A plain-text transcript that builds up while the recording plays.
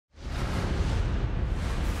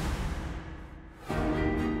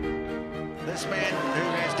businessman who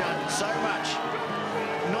has done so much,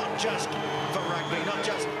 not just for rugby, not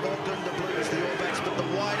just Auckland, the Blues, the All Blacks, but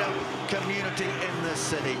the wider community in this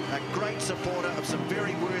city. A great supporter of some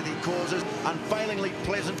very worthy causes, unfailingly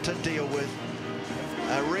pleasant to deal with.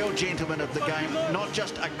 A real gentleman of the game, not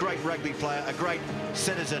just a great rugby player, a great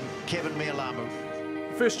citizen, Keven Mealamu.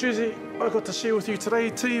 First jersey I got to share with you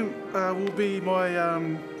today, team, will be my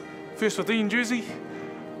first 15 jersey.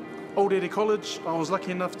 Old Eddie College. I was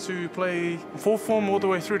lucky enough to play 4th form all the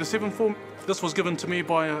way through to 7th form. This was given to me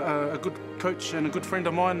by a good coach and a good friend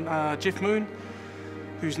of mine, Jeff Moon,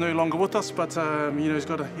 who's no longer with us, but you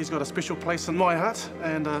know, he's got a special place in my heart,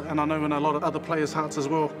 and I know in a lot of other players' hearts as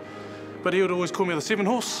well. But he would always call me the 7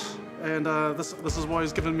 horse, and this is why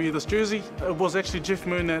he's given me this jersey. It was actually Jeff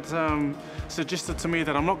Moon that suggested to me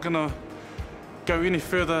that I'm not going to go any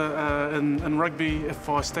further in rugby if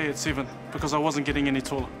I stay at 7, because I wasn't getting any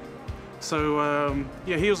taller. So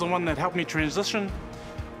yeah, he was the one that helped me transition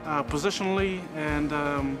positionally and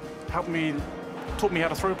taught me how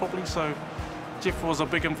to throw properly. So Jeff was a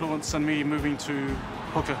big influence in me moving to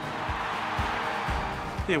hooker.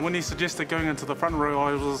 Yeah, when he suggested going into the front row,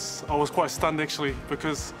 I was quite stunned actually,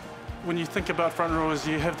 because when you think about front rowers,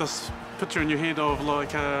 you have this picture in your head of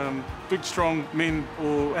like big, strong men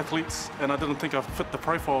or athletes, and I didn't think I fit the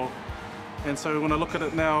profile. And so when I look at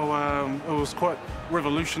it now, it was quite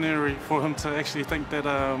revolutionary for him to actually think that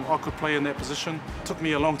I could play in that position. It took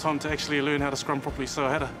me a long time to actually learn how to scrum properly. So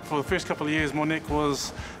for the first couple of years, my neck I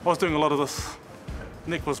was doing a lot of this.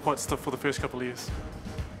 Neck was quite stiff for the first couple of years.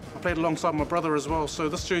 I played alongside my brother as well, so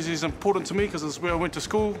this jersey is important to me because it's where I went to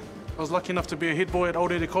school. I was lucky enough to be a head boy at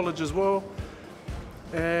Old Eddie College as well.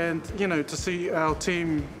 And you know, to see our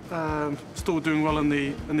team still doing well in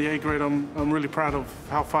the A grade, I'm really proud of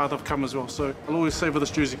how far they've come as well. So I'll always savour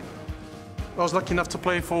this jersey. I was lucky enough to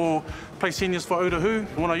play seniors for Otahu.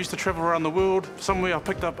 When I used to travel around the world, somewhere I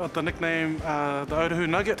picked up the nickname the Otahu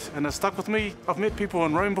Nugget, and it stuck with me. I've met people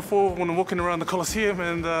in Rome before when I'm walking around the Colosseum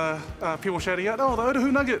and people shouting out, "Oh, the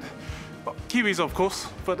Otahu Nugget!" Kiwis, of course,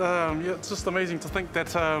 but yeah, it's just amazing to think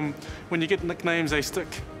that when you get nicknames, they stick.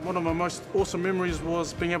 One of my most awesome memories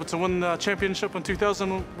was being able to win the championship in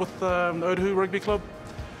 2000 with the Otahu Rugby Club.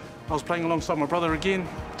 I was playing alongside my brother again,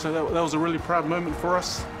 so that was a really proud moment for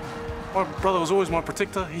us. My brother was always my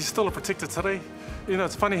protector. He's still a protector today. You know,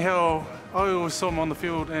 it's funny how I always saw him on the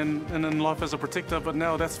field and in life as a protector, but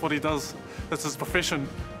now that's what he does. That's his profession.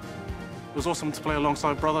 It was awesome to play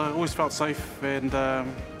alongside brother. I always felt safe, and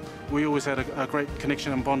we always had a great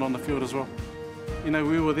connection and bond on the field as well. You know,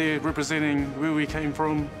 we were there representing where we came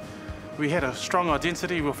from. We had a strong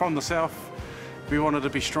identity. We were from the south. We wanted to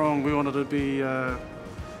be strong. We wanted to be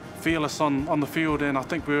fearless on the field, and I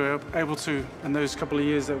think we were able to in those couple of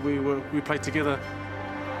years that we played together.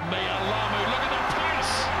 Mealamu, look at the pass!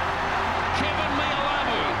 Keven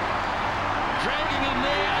Mealamu dragging him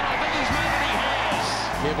there, and I think he's made it. He has.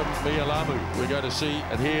 Keven Mealamu. We're going to see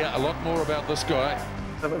and hear a lot more about this guy.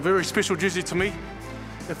 A very special jersey to me.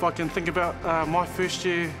 If I can think about my first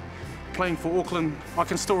year playing for Auckland, I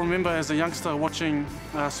can still remember as a youngster watching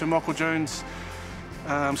Sir Michael Jones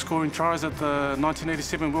scoring tries at the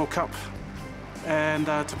 1987 World Cup, and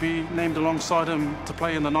to be named alongside him to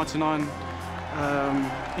play in the 99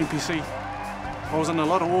 NPC. I was in a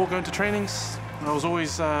lot of awe going to trainings. I was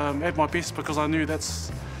always at my best because I knew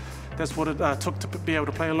that's what it took to be able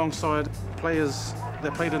to play alongside players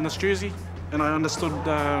that played in this jersey. And I understood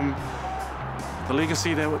the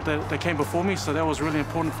legacy that came before me, so that was really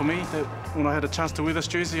important for me, that when I had a chance to wear this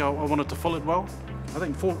jersey, I wanted to fill it well. I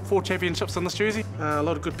think four championships in this jersey. A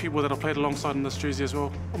lot of good people that I played alongside in this jersey as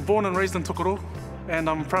well. I'm born and raised in Tokoro, and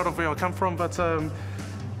I'm proud of where I come from, but I'm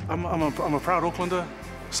a proud Aucklander.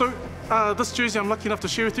 So this jersey I'm lucky enough to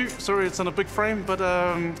share with you. Sorry it's in a big frame, but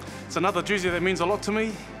it's another jersey that means a lot to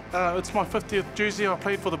me. It's my 50th jersey I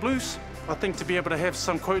played for the Blues. I think to be able to have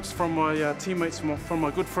some quotes from my teammates, from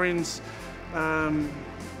my good friends,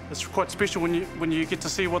 it's quite special when you get to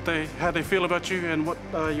see how they feel about you and what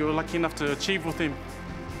you're lucky enough to achieve with them.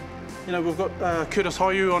 You know, we've got Curtis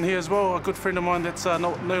Hayu on here as well, a good friend of mine that's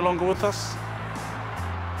no longer with us.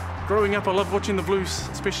 Growing up, I loved watching the Blues,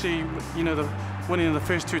 especially winning the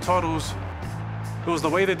first 2 titles. It was the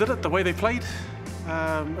way they did it, the way they played,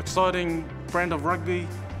 exciting brand of rugby.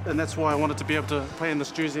 And that's why I wanted to be able to play in this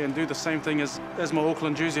jersey and do the same thing as my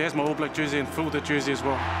Auckland jersey, as my All Black jersey, and fill that jersey as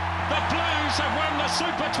well. The Blues have won the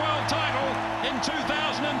Super 12 title in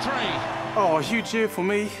 2003. Oh, a huge year for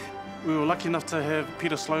me. We were lucky enough to have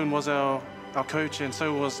Peter Sloan was our coach, and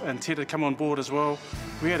Ted had come on board as well.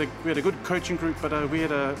 We had a good coaching group, but we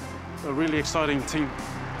had a really exciting team.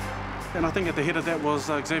 And I think at the head of that was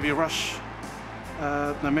Xavier Rush,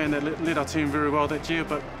 the man that led our team very well that year.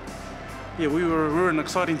 But yeah, we were an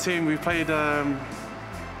exciting team. We played,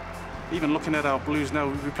 even looking at our Blues now,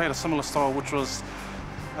 we played a similar style, which was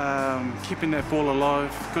keeping that ball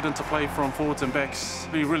alive, good interplay from forwards and backs.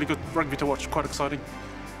 Really good rugby to watch, quite exciting.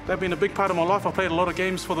 They've been a big part of my life. I played a lot of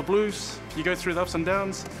games for the Blues. You go through the ups and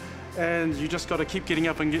downs, and you just got to keep getting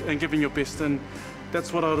up and giving your best. And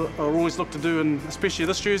that's what I always look to do, and especially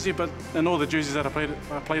this jersey, but in all the jerseys that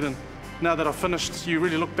I played in. Now that I've finished, you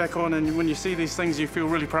really look back on, and when you see these things, you feel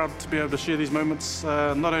really proud to be able to share these moments,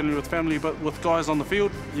 not only with family, but with guys on the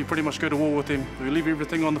field. You pretty much go to war with them. You leave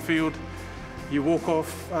everything on the field, you walk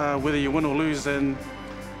off, whether you win or lose, and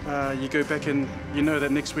you go back and you know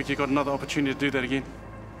that next week you've got another opportunity to do that again.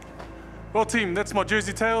 Well, team, that's my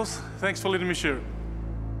Jersey Tales. Thanks for letting me share it.